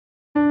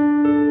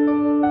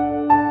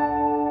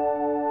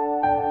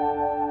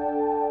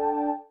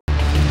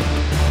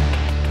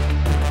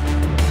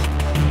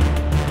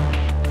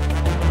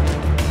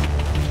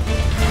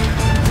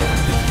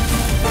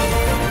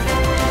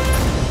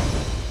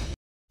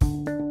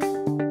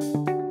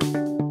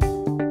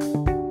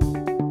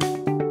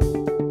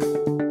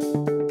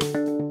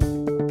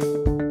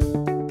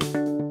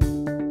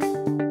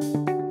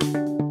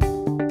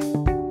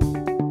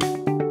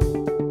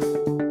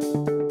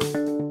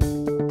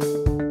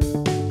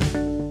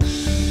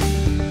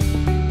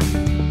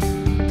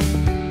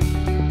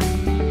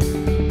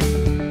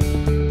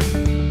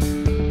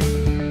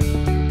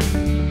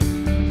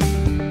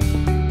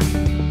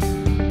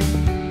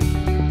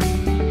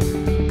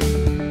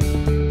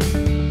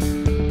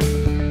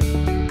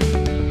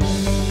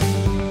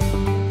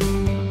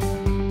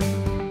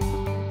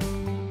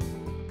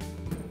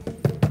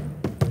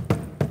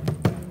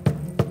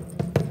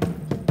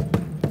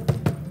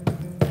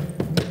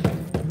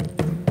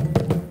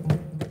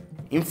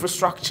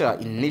Infrastructure,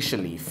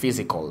 initially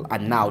physical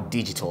and now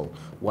digital,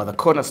 were the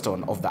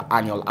cornerstone of the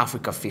annual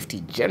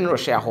Africa50 General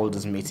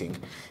Shareholders meeting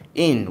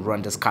in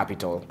Rwanda's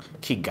capital,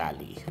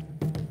 Kigali.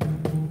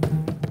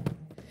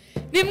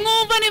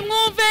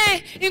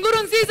 Nimwumve,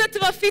 inkuru nziza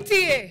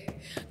tubafitiye.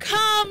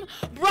 Come,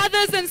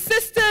 brothers and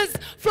sisters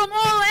from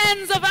all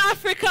ends of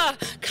Africa.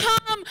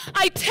 Come,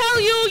 I tell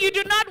you, you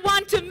do not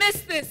want to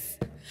miss this.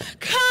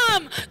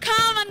 Come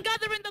and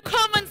gather in the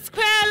common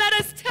square. Let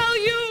us tell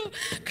you.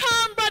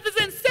 Come, brothers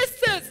and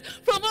sisters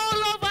from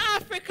all over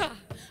Africa.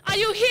 Are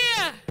you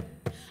here?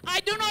 I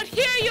do not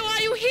hear you.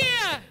 Are you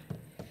here?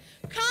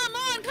 Come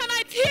on, can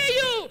I hear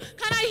you?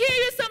 Can I hear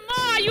you some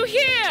more? Are you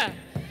here?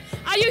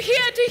 Are you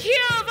here to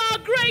hear of our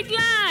great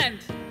land?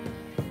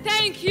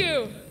 Thank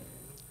you.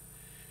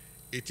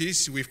 It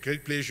is with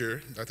great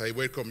pleasure that I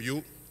welcome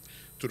you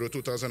to the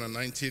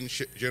 2019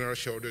 General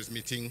Shareholders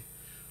Meeting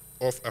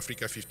of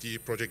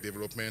Africa50 Project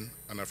Development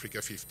and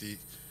Africa50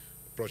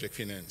 Project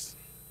Finance.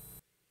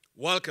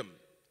 Welcome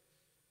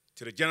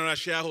to the General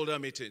Shareholder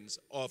Meetings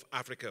of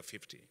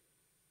Africa50.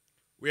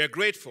 We are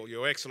grateful,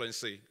 Your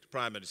Excellency, the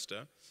Prime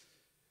Minister,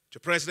 to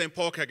President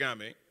Paul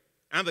Kagame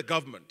and the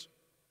government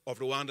of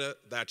Rwanda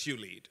that you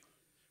lead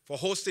for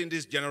hosting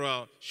these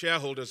General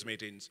Shareholders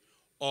Meetings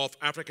of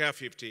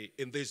Africa50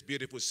 in this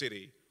beautiful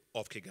city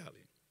of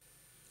Kigali.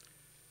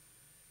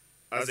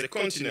 As a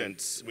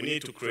continent, we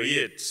need to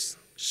create,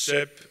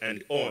 shape,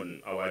 and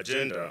own our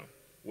agenda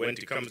when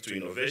it comes to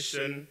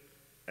innovation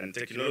and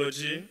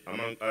technology,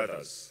 among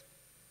others.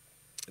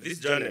 This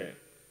journey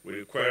will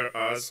require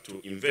us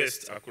to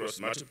invest across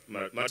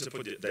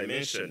multiple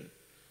dimensions,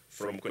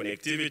 from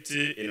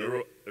connectivity in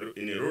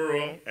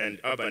rural and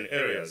urban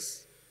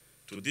areas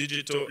to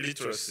digital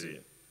literacy,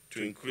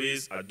 to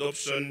increase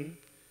adoption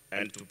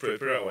and to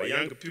prepare our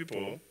young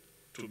people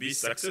to be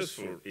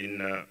successful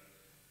in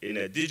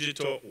a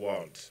digital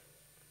world.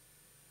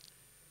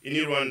 In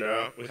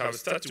Rwanda, we have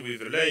started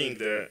with laying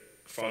the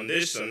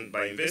foundation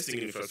by investing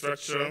in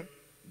infrastructure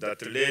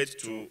that led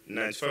to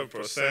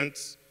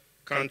 95%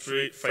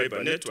 country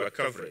fiber network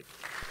coverage.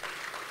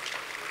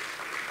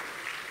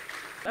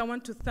 I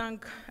want to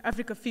thank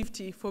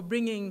Africa50 for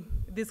bringing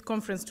this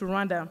conference to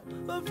Rwanda.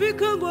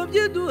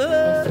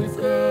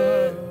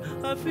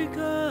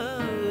 Africa.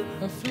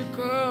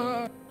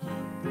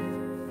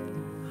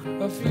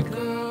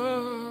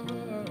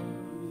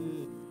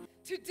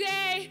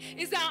 Today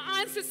is our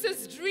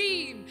ancestors'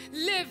 dream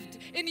lived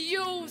in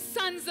you,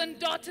 sons and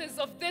daughters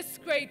of this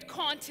great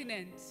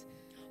continent.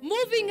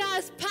 Moving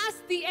us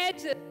past the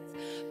edges,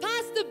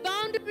 past the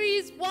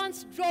boundaries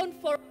once drawn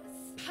for us.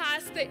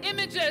 Past the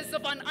images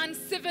of an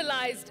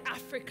uncivilized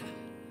Africa.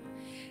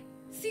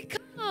 See,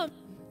 come.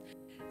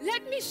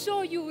 Let me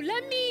show you.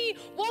 Let me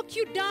walk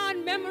you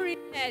down memory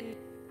lane.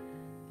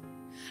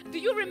 Do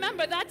you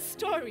remember that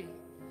story?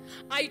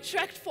 I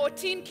trekked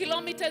 14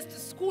 kilometers to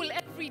school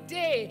every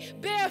day,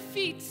 bare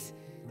feet.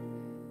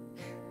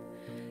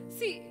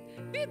 See,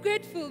 be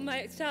grateful,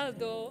 my child,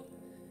 though.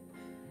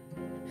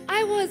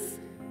 I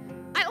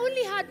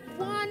only had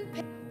one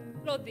pair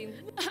of clothing,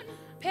 one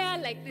pair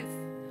like this.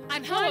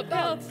 And how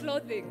about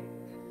clothing?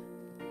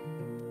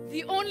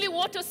 The only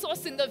water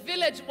source in the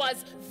village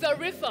was the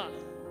river.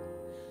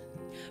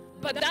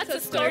 But that's a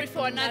story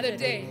for another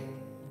day.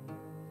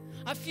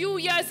 A few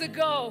years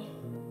ago,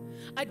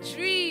 a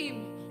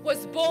dream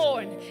was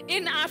born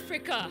in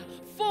Africa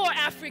for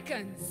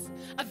Africans.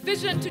 A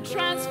vision to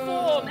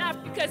transform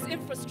Africa's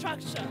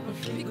infrastructure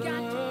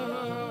began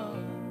to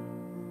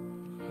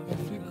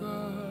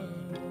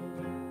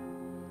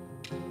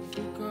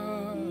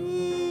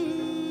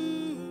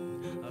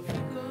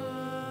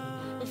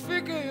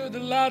Africa, you're the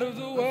light of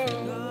the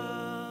world.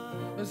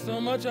 There's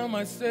so much I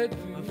might say to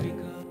you.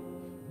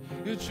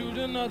 Your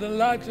children are the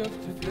light of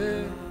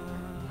today.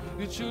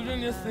 Your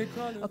children, yes, they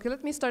call it. Okay,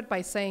 let me start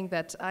by saying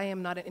that I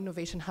am not an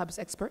Innovation Hubs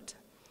expert.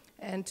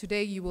 And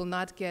today you will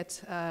not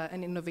get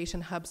an Innovation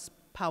Hubs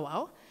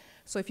powwow.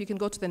 So if you can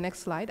go to the next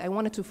slide, I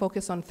wanted to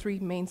focus on three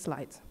main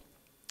slides.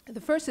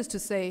 The first is to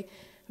say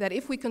that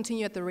if we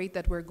continue at the rate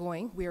that we're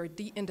going, we are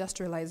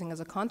deindustrializing as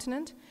a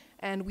continent,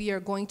 and we are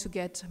going to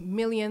get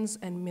millions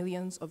and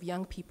millions of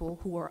young people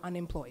who are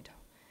unemployed.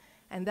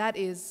 And that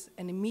is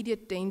an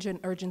immediate danger and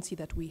urgency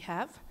that we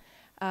have.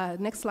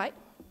 Next slide.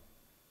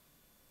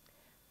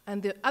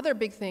 And the other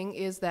big thing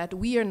is that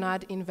we are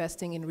not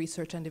investing in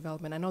research and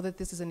development. I know that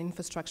this is an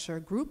infrastructure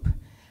group,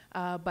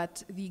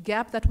 but the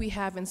gap that we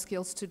have in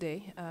skills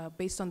today,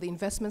 based on the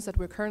investments that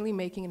we're currently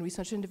making in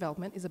research and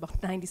development, is about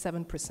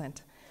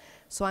 97%.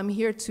 So I'm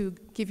here to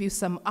give you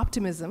some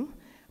optimism,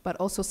 but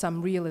also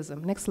some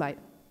realism. Next slide.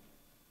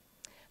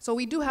 So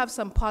we do have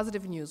some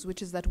positive news,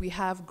 which is that we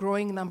have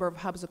growing number of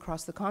hubs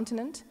across the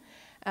continent,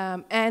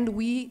 and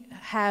we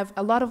have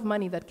a lot of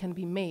money that can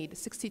be made,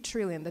 60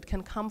 trillion, that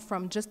can come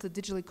from just the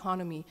digital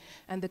economy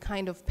and the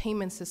kind of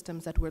payment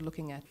systems that we're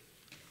looking at.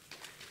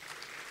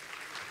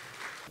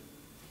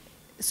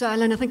 So,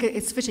 Alan, I think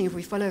it's fitting if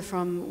we follow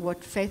from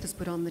what Faith has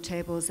put on the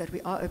table is that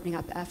we are opening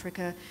up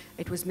Africa.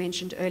 It was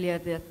mentioned earlier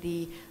that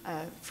the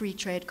free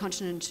trade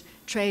continent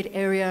trade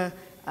area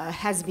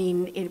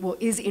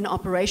is in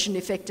operation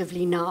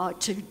effectively now.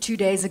 Two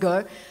days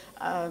ago,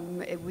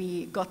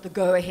 we got the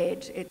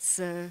go-ahead. It's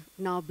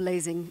now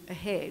blazing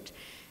ahead.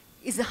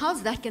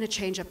 How's that going to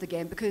change up the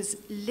game? Because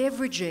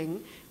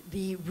leveraging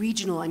the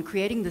regional and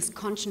creating this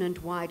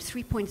continent-wide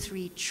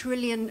 $3.3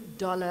 trillion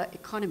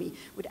economy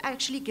would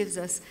actually gives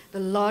us the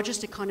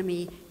largest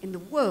economy in the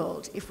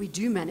world if we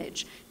do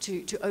manage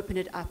to open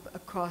it up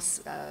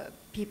across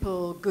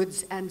people,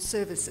 goods, and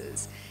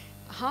services.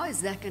 How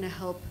is that going to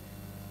help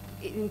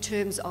in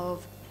terms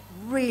of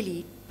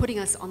really putting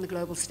us on the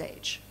global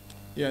stage?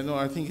 Yeah, no,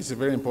 I think it's a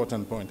very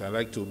important point. I'd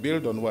like to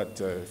build on what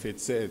Faith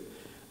said.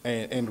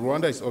 And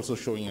Rwanda is also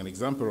showing an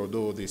example,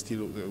 although there's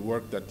still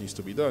work that needs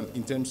to be done,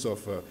 in terms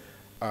of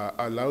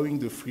allowing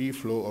the free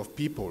flow of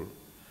people,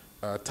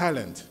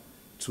 talent,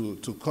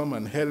 to come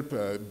and help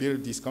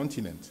build this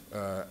continent.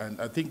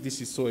 And I think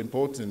this is so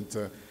important.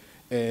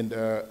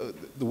 The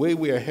way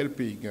we are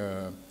helping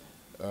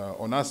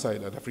on our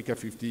side at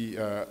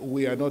Africa50,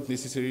 we are not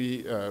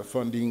necessarily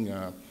funding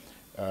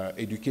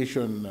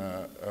education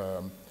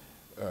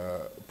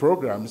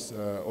programs,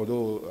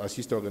 although our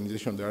sister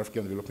organization, the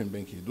African Development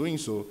Bank, is doing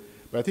so.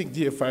 But I think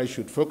DFI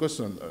should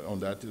focus on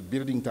that,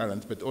 building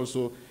talent, but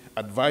also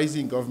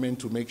advising government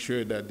to make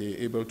sure that they're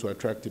able to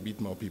attract a bit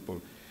more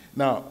people.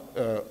 Now,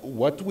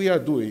 what we are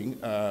doing,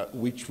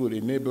 which will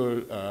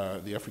enable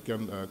the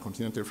African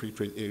Continental Free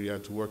Trade Area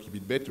to work a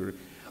bit better,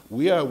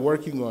 we are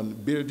working on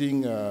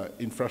building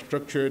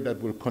infrastructure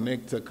that will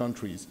connect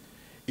countries.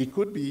 It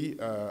could be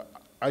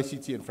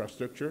ICT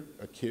infrastructure,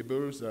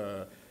 cables,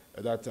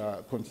 that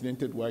are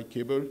continental-wide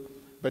cable,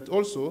 but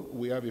also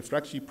we have a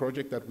flagship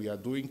project that we are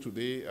doing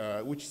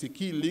today, which is a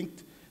key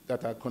link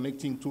that are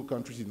connecting two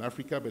countries in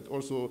Africa, but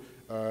also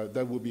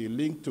that will be a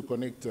link to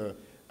connect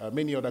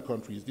many other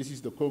countries. This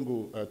is the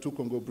Two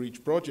Congo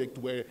Bridge project,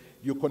 where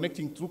you're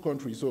connecting two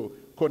countries. So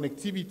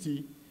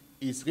connectivity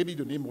is really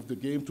the name of the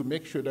game, to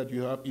make sure that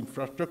you have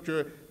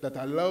infrastructure that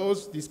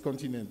allows this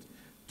continent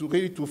to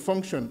really to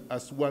function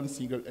as one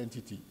single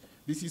entity.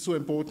 This is so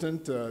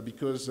important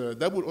because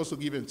that will also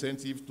give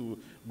incentive to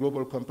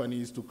global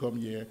companies to come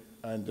here,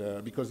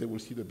 and because they will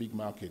see the big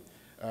market.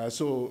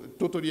 So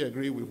totally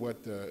agree with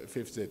what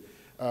Faith said.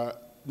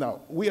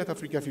 Now, we at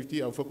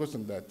Africa50 are focused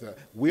on that.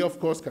 We, of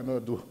course,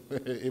 cannot do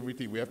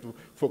everything. We have to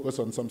focus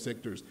on some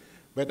sectors.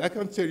 But I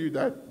can tell you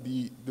that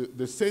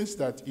the sense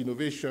that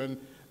innovation,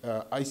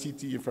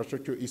 ICT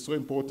infrastructure is so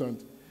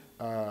important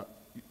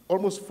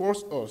almost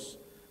forced us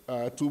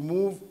to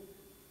move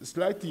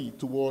slightly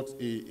towards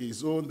a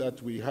zone that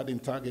we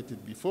hadn't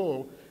targeted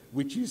before,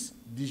 which is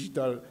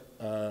digital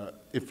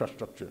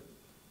infrastructure,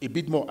 a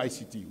bit more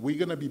ICT. We're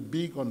going to be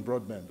big on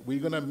broadband. We're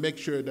going to make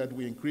sure that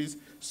we increase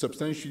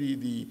substantially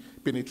the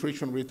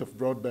penetration rate of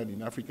broadband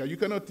in Africa. You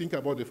cannot think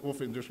about the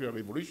fourth industrial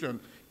revolution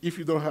if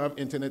you don't have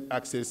internet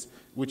access,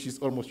 which is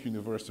almost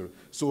universal.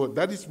 So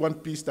that is one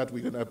piece that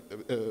we're going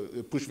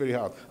to push very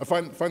hard. A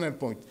final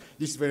point,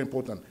 this is very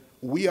important.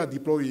 We are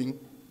deploying.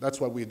 That's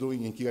what we're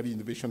doing in Kigali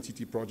Innovation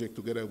City project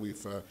together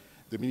with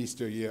the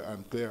minister here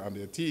and Claire and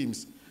their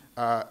teams,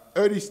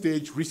 early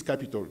stage risk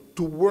capital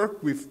to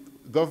work with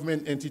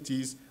government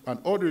entities and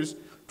others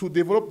to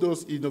develop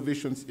those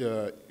innovations,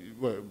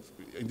 well,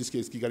 in this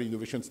case, Kigali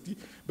Innovation City,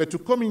 but to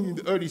come in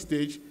the early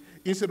stage,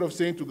 instead of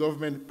saying to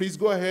government, please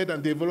go ahead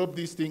and develop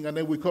this thing, and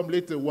then we come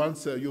later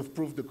once you've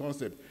proved the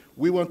concept.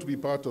 We want to be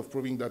part of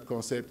proving that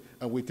concept,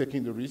 and we're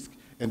taking the risk,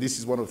 and this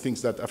is one of the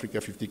things that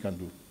Africa50 can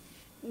do.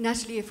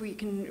 Natalie, if we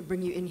can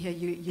bring you in here,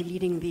 you're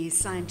leading the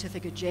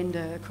scientific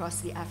agenda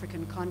across the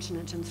African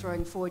continent and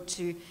throwing forward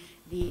to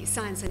the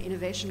Science and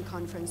Innovation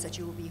Conference that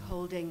you will be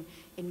holding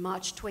in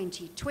March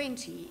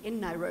 2020 in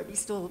Nairobi,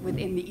 still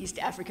within the East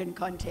African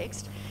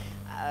context.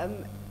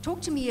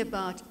 Talk to me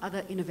about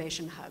other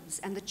innovation hubs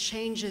and the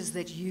changes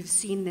that you've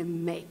seen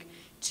them make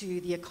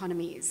to the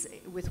economies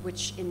with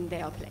which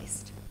they are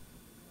placed.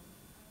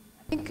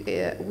 I think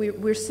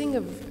we're seeing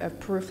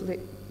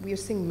we are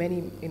seeing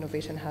many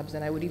innovation hubs,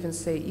 and I would even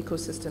say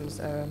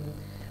ecosystems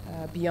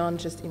beyond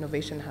just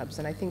innovation hubs.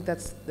 And I think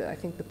that's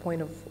the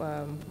point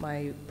of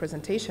my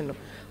presentation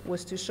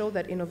was to show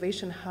that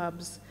innovation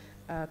hubs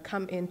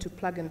come in to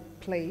plug and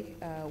play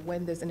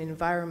when there's an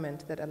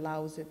environment that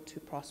allows it to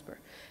prosper.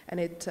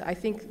 And I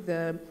think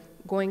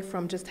going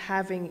from just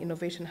having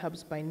innovation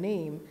hubs by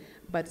name,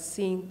 but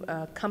seeing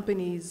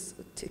companies,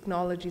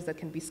 technologies that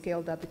can be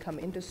scaled up become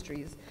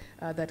industries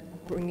that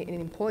bring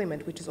in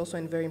employment, which is also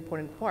a very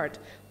important part.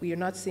 We are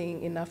not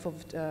seeing enough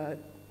of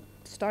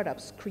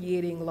startups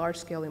creating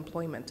large-scale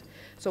employment.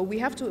 So we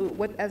have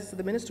to, as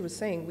the minister was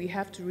saying, we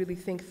have to really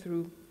think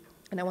through,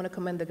 and I want to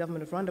commend the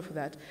government of Rwanda for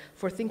that,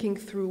 for thinking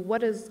through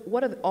what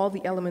are all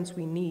the elements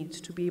we need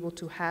to be able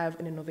to have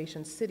an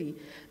innovation city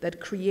that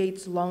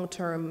creates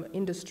long-term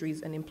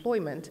industries and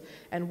employment,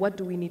 and what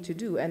do we need to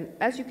do? And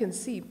as you can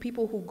see,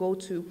 people who go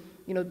to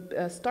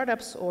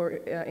startups or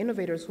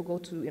innovators who go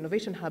to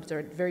innovation hubs are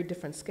at very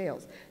different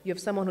scales. You have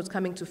someone who's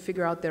coming to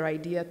figure out their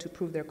idea to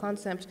prove their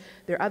concept.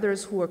 There are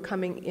others who are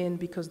coming in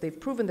because they've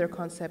proven their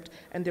concept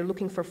and they're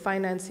looking for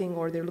financing,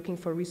 or they're looking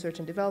for research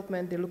and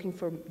development, they're looking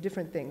for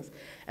different things.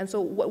 And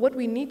so what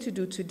we need to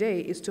do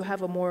today is to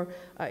have a more,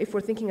 if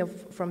we're thinking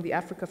of from the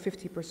Africa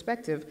 50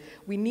 perspective,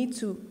 we need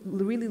to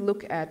really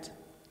look at,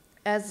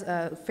 as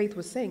Faith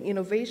was saying,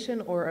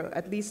 innovation, or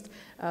at least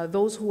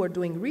those who are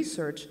doing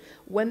research,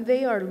 when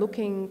they are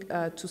looking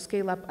to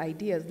scale up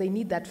ideas, they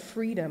need that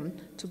freedom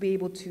to be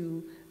able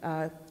to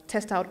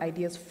test out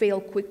ideas,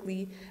 fail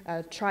quickly,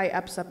 try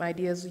up some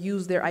ideas,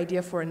 use their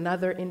idea for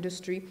another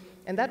industry.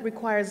 And that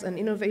requires an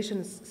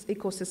innovation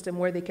ecosystem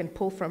where they can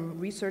pull from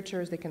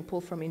researchers, they can pull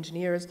from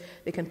engineers,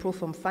 they can pull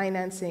from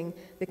financing,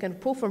 they can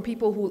pull from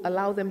people who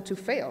allow them to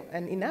fail.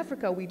 And in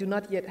Africa, we do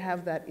not yet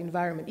have that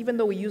environment. Even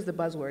though we use the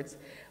buzzwords,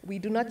 we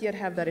do not yet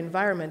have that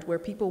environment where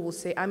people will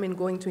say, I'm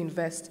going to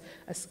invest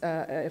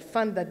a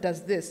fund that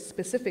does this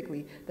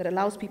specifically, that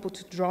allows people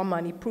to draw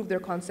money, prove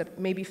their concept,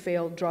 maybe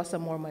fail, draw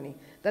some more money.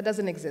 That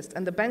doesn't exist,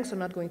 and the banks are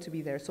not going to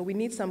be there. So we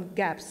need some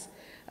gaps,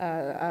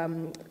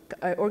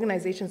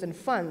 organizations and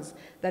funds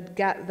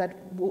that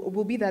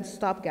will be that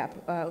stopgap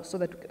so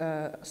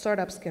that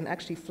startups can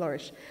actually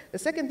flourish. The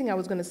second thing I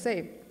was going to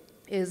say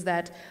is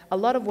that a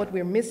lot of what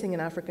we're missing in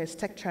Africa is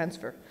tech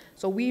transfer.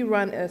 So we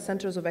run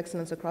centers of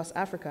excellence across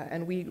Africa,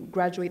 and we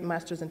graduate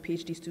master's and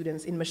PhD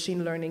students in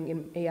machine learning,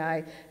 in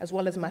AI, as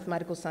well as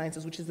mathematical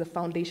sciences, which is the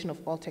foundation of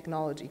all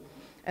technology.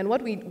 And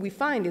what we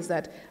find is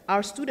that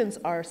our students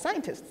are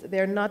scientists.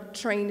 They're not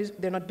trained,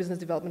 they're not business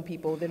development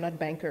people, they're not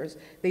bankers,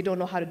 they don't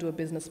know how to do a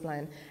business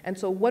plan. And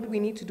so what we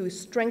need to do is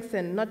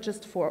strengthen, not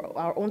just for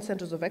our own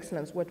centers of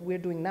excellence, what we're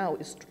doing now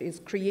is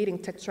creating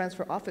tech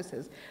transfer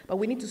offices, but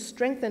we need to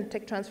strengthen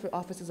tech transfer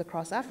offices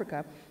across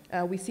Africa.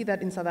 We see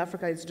that in South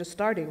Africa, it's just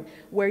starting,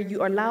 where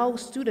you allow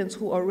students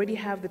who already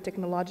have the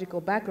technological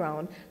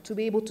background to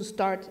be able to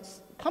start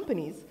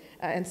companies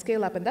and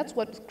scale up, and that's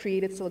what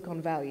created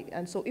Silicon Valley.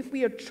 And so if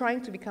we are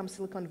trying to become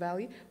Silicon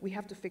Valley, we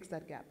have to fix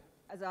that gap.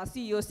 As our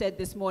CEO said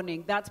this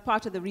morning, that's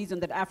part of the reason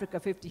that Africa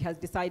 50 has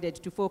decided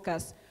to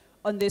focus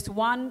on this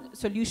one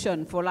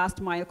solution for last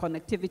mile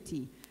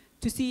connectivity,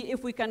 to see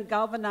if we can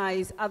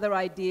galvanize other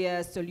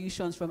ideas,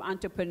 solutions from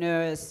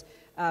entrepreneurs,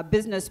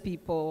 business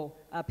people,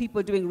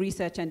 people doing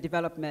research and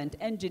development,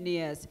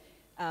 engineers,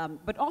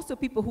 but also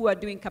people who are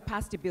doing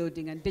capacity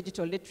building and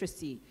digital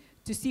literacy,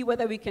 to see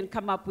whether we can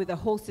come up with a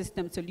whole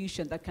system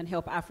solution that can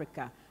help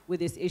Africa with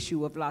this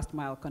issue of last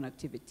mile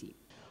connectivity.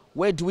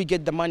 Where do we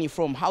get the money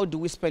from? How do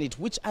we spend it?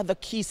 Which are the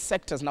key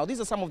sectors? Now,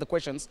 these are some of the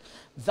questions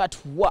that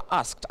were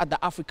asked at the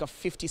Africa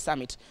 50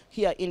 Summit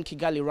here in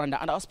Kigali, Rwanda.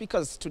 And our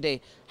speakers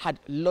today had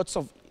lots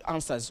of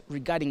answers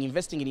regarding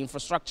investing in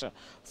infrastructure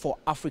for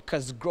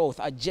Africa's growth,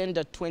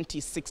 Agenda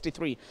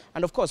 2063.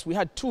 And of course, we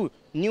had two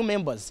new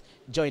members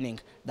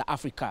joining the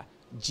Africa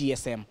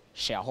GSM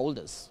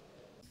shareholders.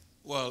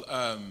 Well,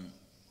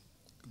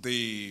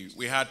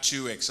 we had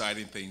two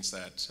exciting things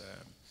that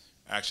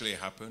actually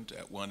happened.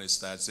 One is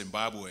that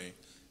Zimbabwe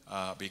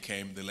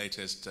became the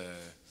latest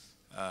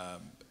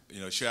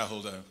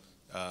shareholder.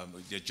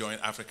 They joined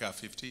Africa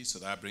 50, so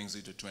that brings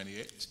it to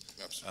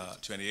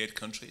 28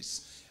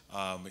 countries.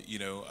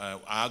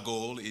 Our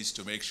goal is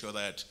to make sure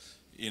that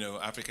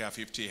Africa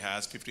 50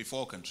 has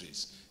 54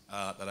 countries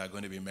that are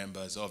going to be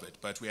members of it.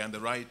 But we are in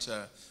the right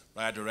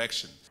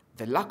direction.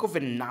 The lack of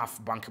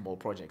enough bankable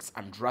projects,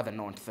 and rather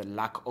not the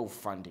lack of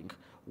funding,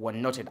 were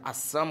noted as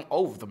some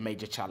of the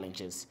major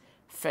challenges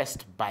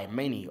faced by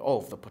many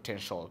of the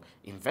potential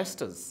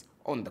investors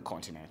on the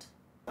continent.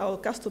 Our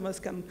customers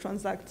can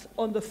transact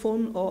on the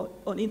phone or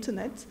on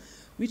internet,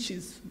 which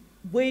is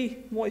way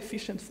more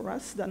efficient for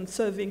us than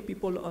serving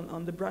people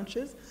on the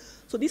branches.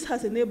 So this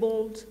has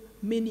enabled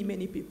many,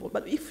 many people.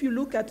 But if you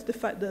look at the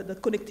fact that the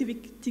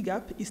connectivity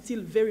gap is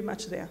still very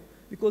much there,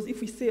 because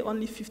if we say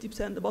only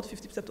 50%, about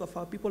 50% of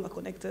our people are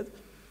connected,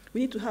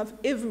 we need to have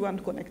everyone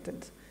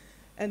connected.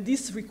 And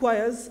this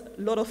requires a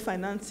lot of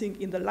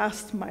financing in the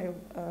last mile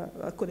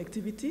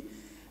connectivity.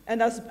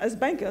 And as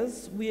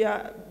bankers,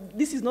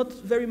 this is not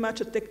very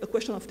much a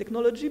question of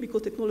technology,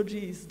 because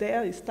technology is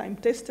there, is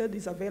time-tested,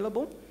 is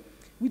available.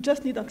 We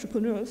just need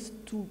entrepreneurs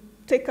to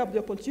take up the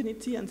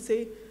opportunity and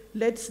say,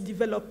 let's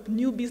develop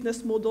new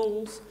business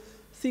models,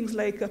 things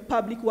like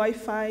public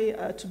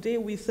Wi-Fi. Today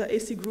with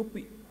AC Group,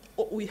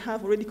 we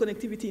have already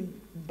connectivity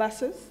in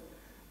buses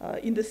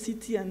in the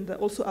city and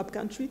also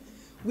upcountry.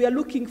 We are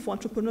looking for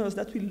entrepreneurs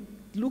that will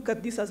look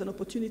at this as an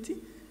opportunity,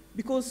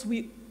 because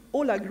we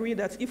all agree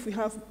that if we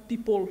have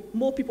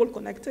more people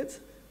connected,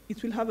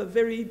 it will have a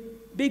very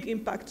big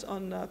impact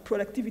on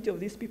productivity of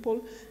these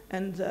people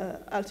and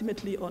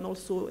ultimately on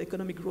also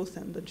economic growth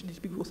and the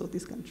GDP growth of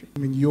this country. I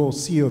mean, you're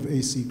CEO of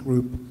AC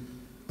Group.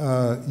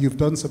 You've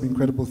done some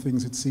incredible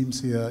things, it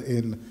seems, here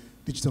in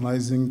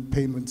digitalizing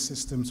payment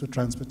systems for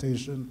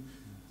transportation.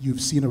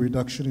 You've seen a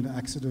reduction in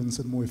accidents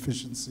and more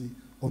efficiency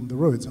on the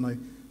roads. And I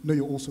know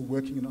you're also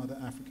working in other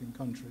African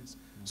countries.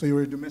 So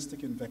you're a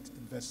domestic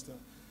investor.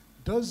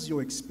 Does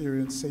your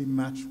experience, say,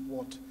 match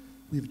what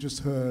we've just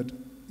heard,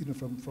 you know,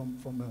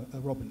 from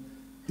Robin.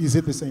 Is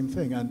it the same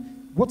thing?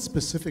 And what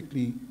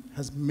specifically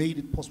has made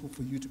it possible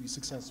for you to be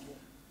successful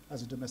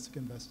as a domestic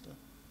investor?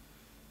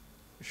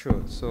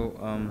 Sure. So,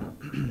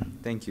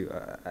 thank you.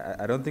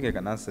 I don't think I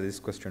can answer this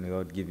question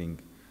without giving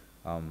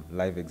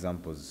live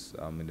examples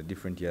in the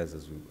different years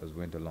as we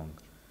went along.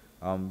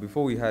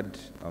 Before we had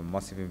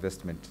massive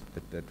investment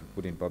that we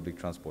put in public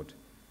transport,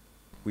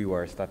 we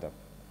were a startup,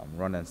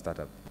 Rwandan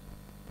startup.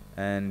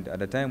 And at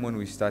the time when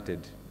we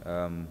started,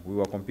 we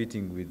were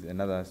competing with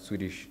another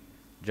Swedish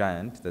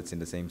giant that's in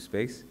the same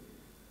space,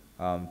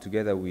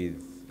 together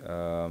with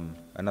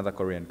another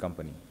Korean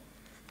company.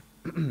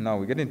 Now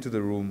we get into the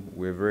room,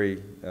 we're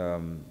very,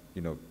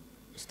 you know,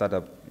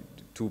 startup,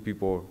 2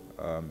 people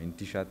in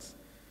t-shirts,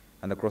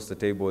 and across the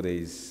table there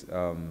is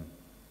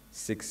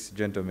 6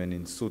 gentlemen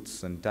in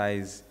suits and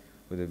ties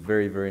with a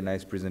very, very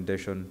nice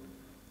presentation,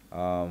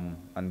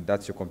 and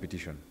that's your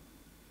competition.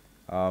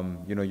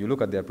 You know, you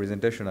look at their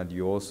presentation and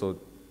you also,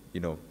 you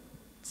know,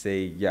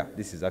 say, yeah,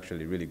 this is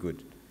actually really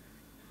good.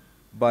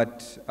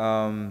 But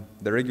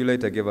the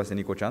regulator gave us an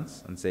equal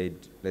chance and said,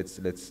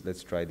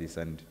 let's try this.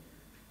 And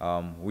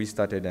we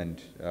started,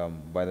 and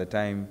by the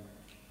time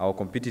our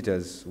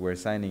competitors were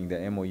signing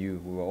the MOU,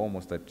 we were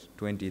almost at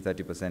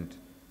 20–30%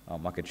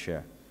 market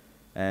share.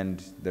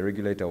 And the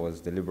regulator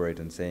was deliberate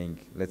and saying,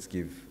 let's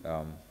give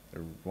a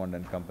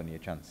Rwandan company a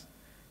chance.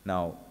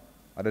 Now,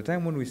 at the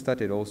time when we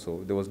started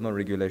also, there was no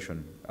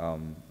regulation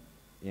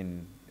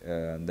in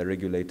the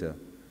regulator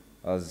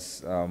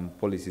as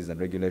policies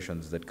and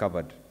regulations that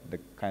covered the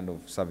kind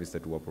of service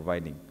that we were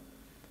providing.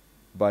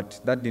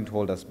 But that didn't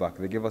hold us back.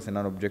 They gave us an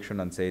objection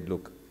and said,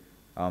 look,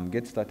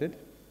 get started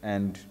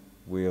and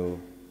we'll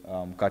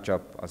catch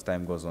up as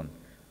time goes on.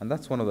 And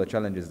that's one of the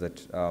challenges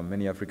that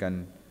many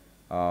African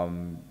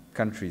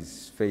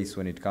countries face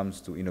when it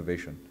comes to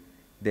innovation.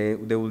 There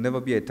will never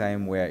be a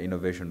time where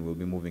innovation will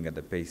be moving at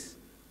the pace,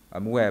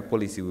 where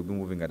policy will be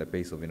moving at the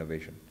pace of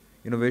innovation.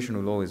 Innovation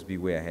will always be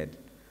way ahead.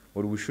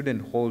 But we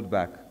shouldn't hold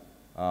back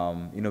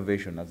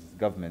innovation as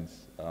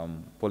governments,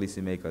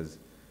 policymakers.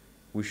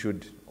 We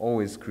should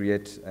always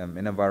create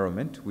an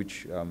environment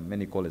which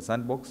many call a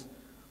sandbox,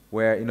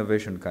 where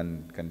innovation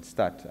can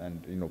start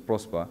and, you know,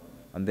 prosper,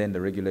 and then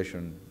the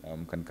regulation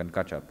can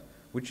catch up,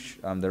 which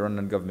the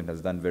Rwandan government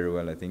has done very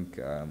well. I think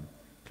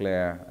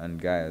Claire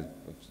and Guy have,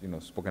 you know,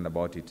 spoken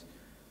about it.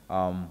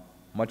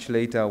 Much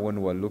later, when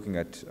we were looking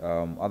at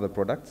other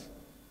products,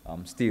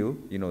 still,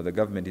 you know, the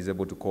government is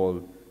able to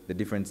call the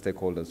different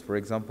stakeholders. For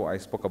example, I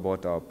spoke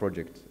about our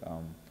project,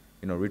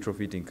 you know,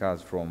 retrofitting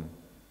cars from,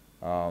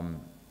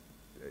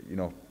 you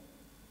know,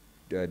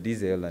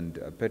 diesel and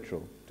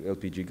petrol to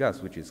LPG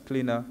gas, which is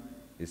cleaner,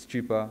 is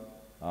cheaper,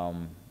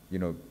 you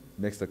know,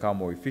 makes the car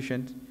more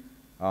efficient.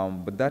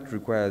 But that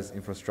requires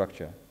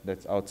infrastructure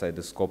that's outside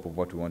the scope of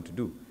what we want to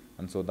do.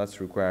 And so that's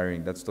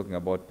talking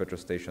about petrol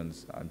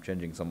stations and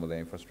changing some of their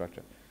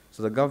infrastructure.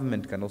 So the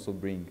government can also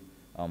bring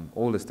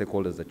all the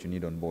stakeholders that you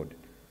need on board.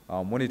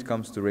 When it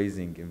comes to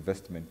raising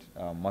investment,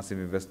 massive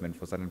investment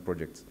for certain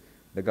projects,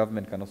 the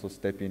government can also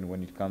step in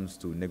when it comes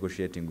to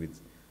negotiating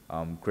with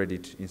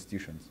credit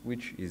institutions,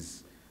 which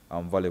is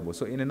valuable.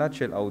 So in a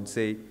nutshell, I would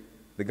say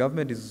the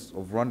government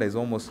of Rwanda is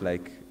almost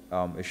like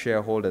a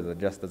shareholder that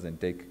just doesn't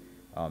take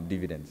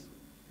dividends.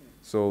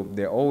 So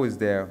they're always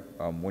there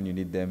when you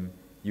need them.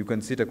 You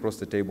can sit across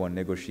the table and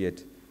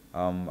negotiate.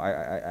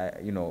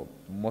 You know,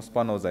 most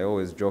panels I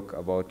always joke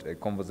about a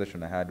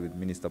conversation I had with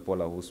Minister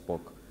Paula, who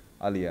spoke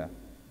earlier.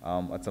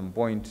 At some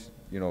point,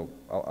 you know,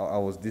 I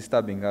was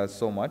disturbing her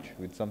so much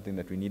with something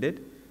that we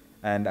needed,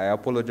 and I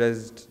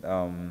apologized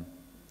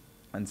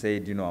and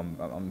said, you know,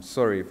 I'm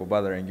sorry for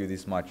bothering you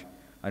this much.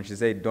 And she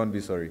said, don't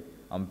be sorry.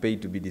 I'm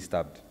paid to be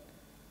disturbed,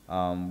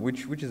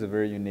 which is a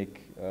very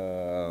unique,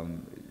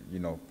 you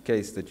know,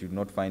 case that you do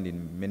not find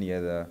in many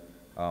other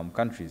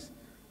countries.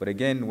 But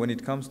again, when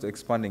it comes to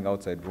expanding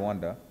outside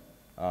Rwanda,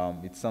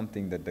 it's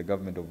something that the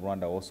government of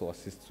Rwanda also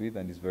assists with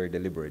and is very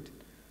deliberate.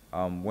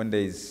 When there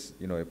is,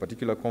 you know, a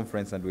particular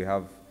conference and we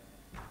have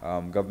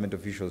government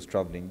officials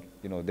traveling,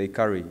 you know, they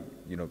carry,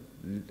 you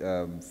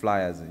know,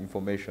 flyers and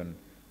information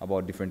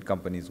about different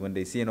companies. When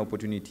they see an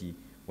opportunity,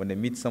 when they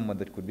meet someone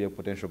that could be a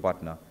potential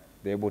partner,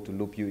 they're able to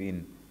loop you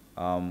in.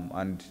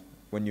 And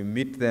when you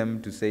meet them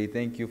to say,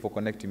 thank you for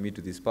connecting me to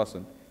this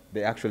person,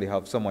 they actually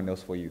have someone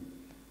else for you.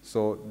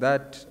 So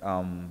that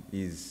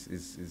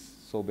is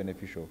so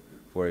beneficial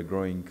for a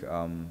growing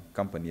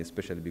company,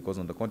 especially because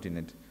on the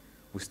continent,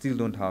 we still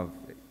don't have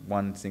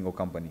one single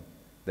company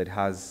that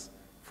has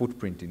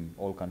footprint in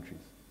all countries,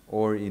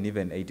 or in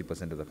even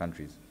 80% of the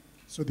countries.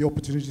 So the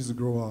opportunities to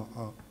grow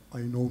are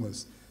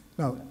enormous.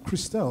 Now,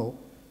 Christelle,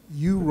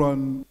 you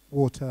run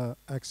Water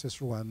Access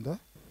Rwanda.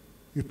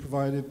 You've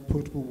provided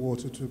potable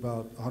water to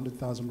about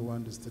 100,000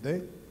 Rwandans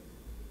today.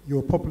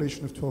 Your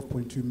population of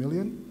 12.2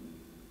 million.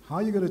 How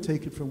are you going to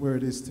take it from where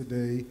it is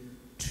today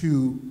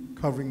to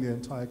covering the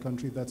entire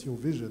country? That's your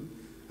vision.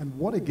 And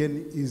what,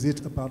 again, is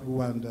it about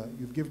Rwanda?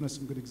 You've given us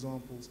some good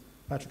examples,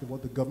 Patrick, of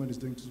what the government is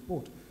doing to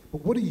support.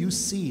 But what are you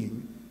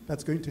seeing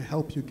that's going to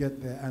help you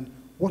get there? And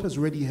what has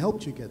already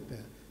helped you get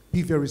there?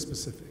 Be very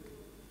specific.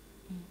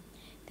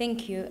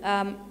 Thank you.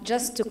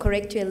 Just to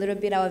correct you a little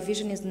bit, our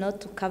vision is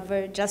not to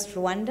cover just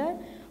Rwanda,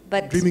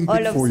 but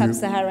all of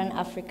sub-Saharan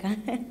Africa.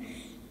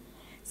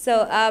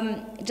 So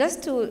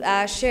just to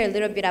share a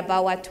little bit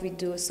about what we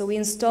do. So we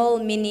install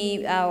mini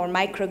or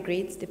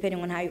microgrids,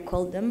 depending on how you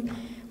call them.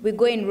 We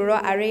go in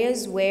rural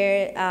areas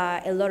where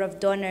a lot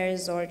of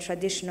donors or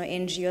traditional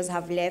NGOs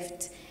have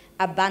left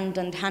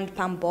abandoned hand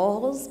pump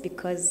boreholes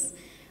because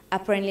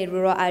apparently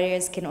rural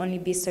areas can only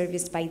be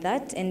serviced by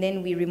that. And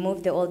then we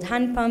remove the old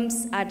hand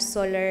pumps, add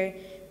solar,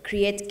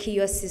 create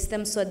kiosk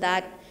systems so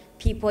that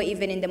people,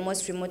 even in the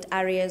most remote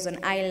areas on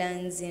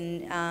islands,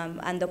 in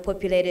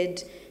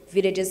underpopulated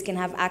villages, can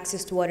have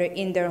access to water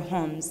in their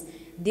homes.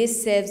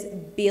 This saves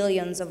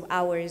billions of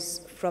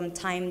hours from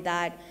time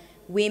that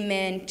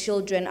women,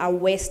 children are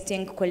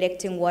wasting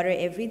collecting water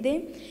every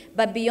day.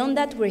 But beyond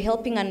that, we're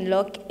helping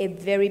unlock a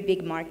very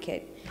big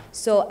market.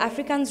 So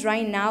Africans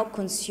right now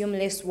consume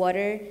less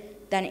water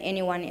than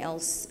anyone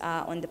else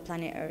on the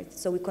planet Earth.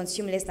 So we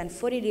consume less than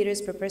 40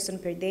 liters per person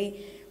per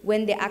day,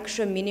 when the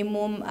actual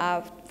minimum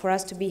for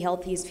us to be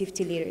healthy is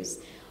 50 liters.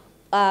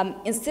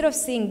 Instead of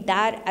seeing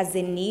that as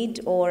a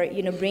need or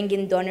bring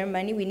in donor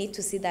money, we need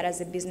to see that as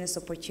a business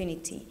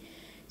opportunity.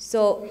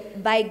 So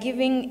by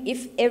giving,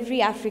 if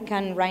every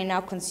African right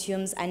now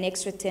consumes an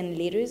extra 10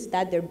 liters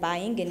that they're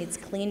buying and it's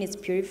clean, it's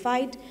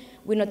purified,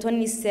 we not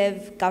only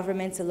save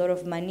governments a lot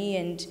of money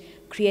and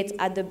create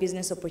other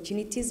business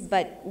opportunities,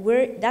 but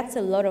that's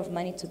a lot of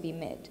money to be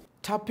made.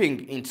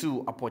 Tapping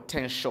into a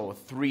potential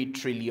 $3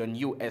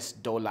 trillion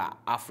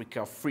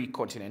Africa free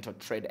continental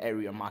trade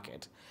area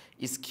market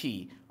is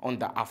key on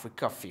the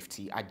Africa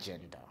 50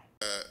 agenda.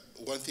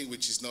 One thing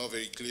which is now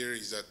very clear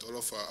is that all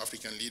of our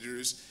African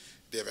leaders,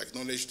 they have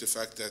acknowledged the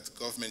fact that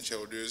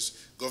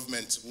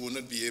governments will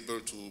not be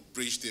able to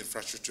bridge the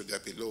infrastructure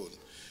gap alone.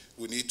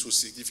 We need to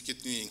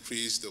significantly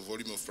increase the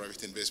volume of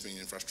private investment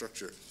in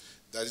infrastructure.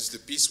 That is the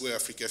piece where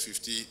Africa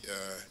 50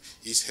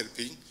 is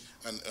helping,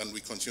 and we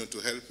continue to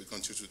help, we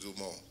continue to do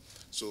more.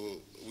 So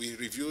we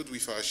reviewed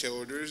with our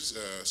shareholders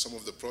some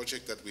of the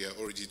projects that we are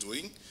already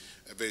doing,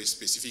 a very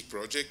specific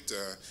project,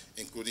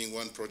 including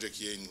one project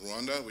here in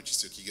Rwanda, which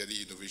is the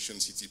Kigali Innovation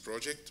City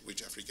project,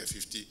 which Africa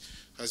 50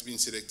 has been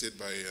selected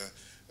by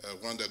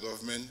Rwanda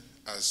government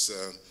as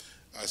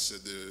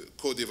the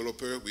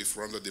co-developer with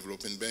Rwanda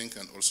Development Bank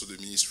and also the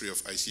Ministry of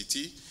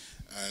ICT.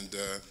 And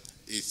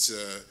it's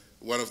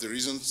one of the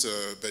reasons,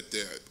 but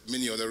there are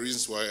many other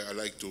reasons why I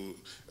like to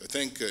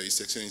thank His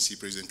Excellency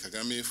President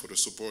Kagame for the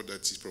support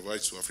that he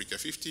provides to Africa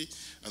 50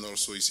 and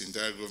also his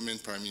entire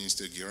government. Prime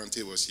Minister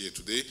Girante was here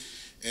today.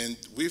 And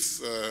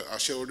with our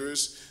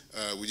shareholders,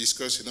 we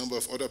discussed a number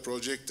of other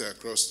projects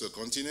across the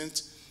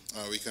continent.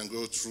 We can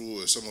go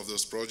through some of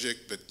those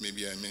projects, but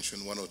maybe I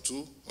mentioned one or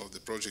two of the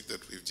projects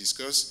that we've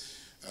discussed.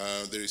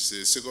 There is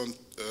a second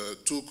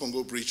two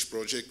Congo Bridge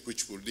project,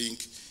 which will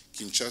link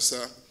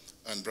Kinshasa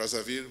and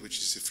Brazzaville, which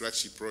is a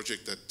flagship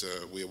project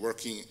that we are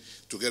working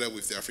together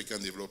with the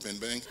African Development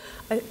Bank.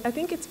 I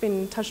think it's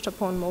been touched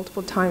upon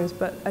multiple times,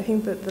 but I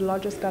think that the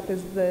largest gap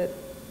is the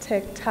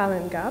tech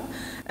talent gap.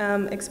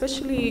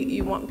 Especially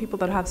you want people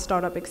that have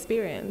startup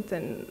experience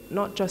and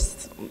not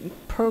just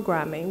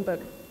programming,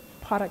 but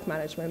product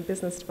management,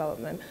 business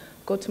development,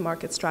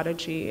 go-to-market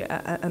strategy,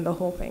 and the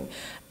whole thing.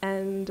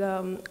 And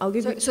I'll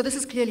give you... So this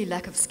is clearly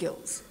lack of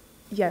skills.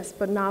 Yes,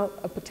 but now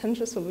a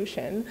potential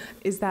solution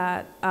is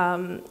that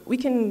we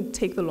can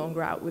take the long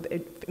route with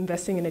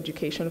investing in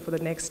education for the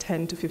next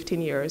 10 to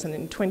 15 years, and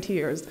in 20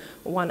 years,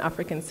 one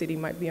African city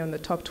might be on the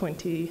top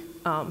 20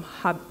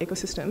 hub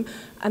ecosystem.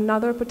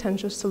 Another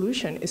potential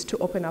solution is to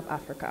open up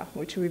Africa,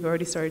 which we've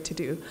already started to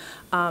do,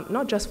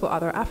 not just for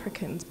other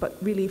Africans, but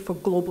really for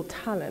global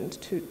talent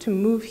to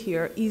move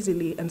here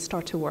easily and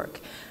start to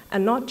work.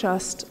 And not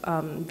just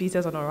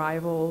visas on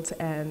arrivals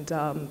and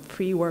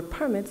free work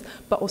permits,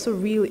 but also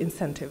real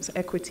incentives,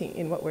 equity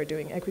in what we're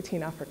doing, equity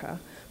in Africa,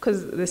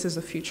 because this is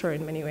the future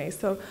in many ways.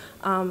 So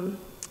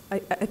I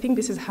think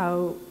this is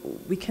how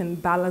we can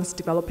balance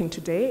developing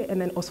today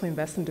and then also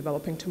invest in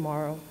developing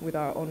tomorrow with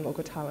our own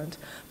local talent.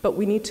 But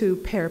we need to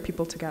pair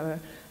people together,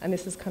 and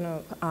this is kind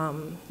of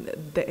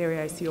the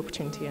area I see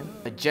opportunity in.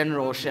 The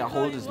General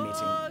Shareholders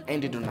meeting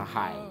ended on a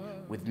high,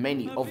 with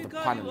many of the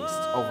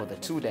panelists over the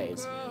 2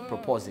 days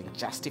proposing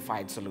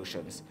justified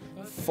solutions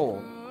for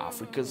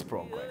Africa's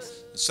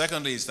progress.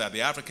 Secondly is that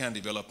the African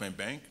Development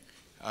Bank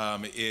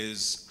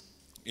is,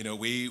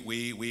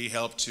 we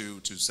help to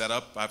set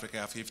up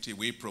Africa 50,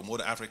 we promote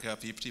Africa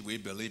 50, we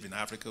believe in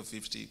Africa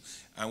 50,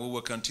 and we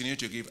will continue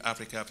to give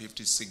Africa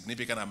 50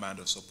 significant amount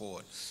of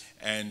support.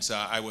 And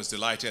I was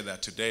delighted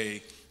that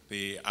today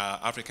the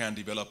African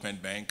Development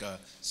Bank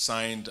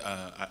signed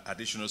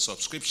additional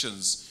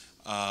subscriptions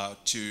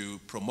to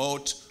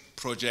promote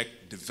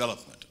project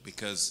development,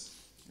 because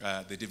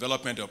the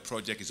development of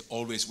project is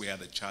always where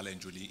the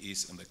challenge really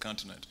is in the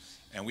continent.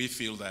 And we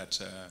feel that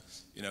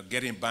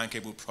getting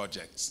bankable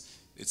projects,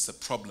 it's the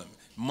problem.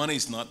 Money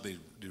is not the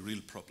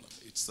real problem.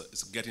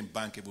 It's getting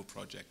bankable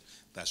project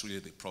that's really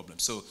the problem.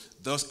 So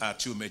those are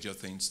two major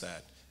things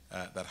that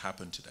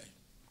happened today.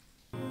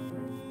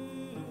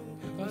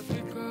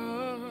 Africa.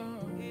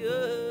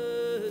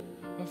 Yeah.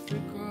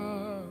 Africa.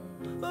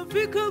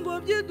 Africa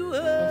ngobye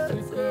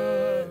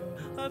duheze.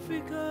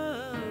 Africa.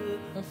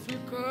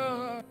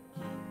 Africa.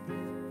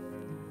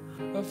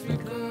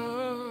 Africa.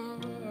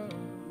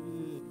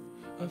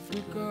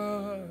 Africa.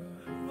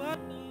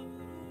 Rwanda,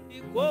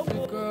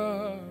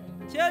 Congo,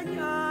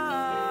 Kenya.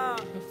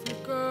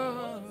 Africa.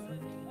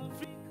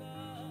 Africa.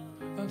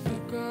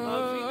 Africa.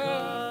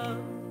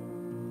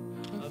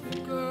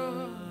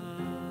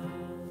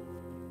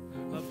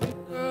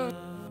 Africa.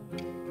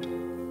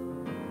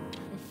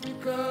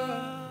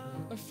 Africa.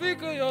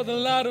 Africa, you're the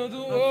light of the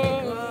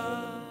world.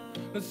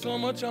 There's so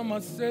much I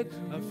must say to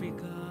you.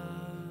 Africa.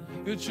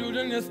 Your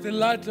children, yes, they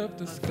light up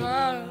the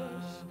skies.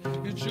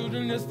 Your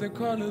children, yes, they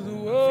color the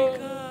world.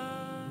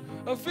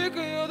 Africa,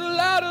 you're the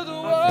light of the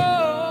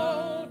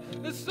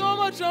world. There's so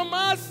much I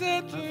must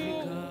say to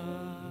you.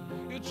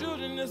 Your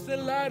children, yes, they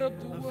light up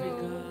the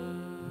world.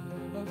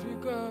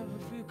 Africa,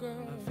 Africa,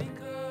 Africa.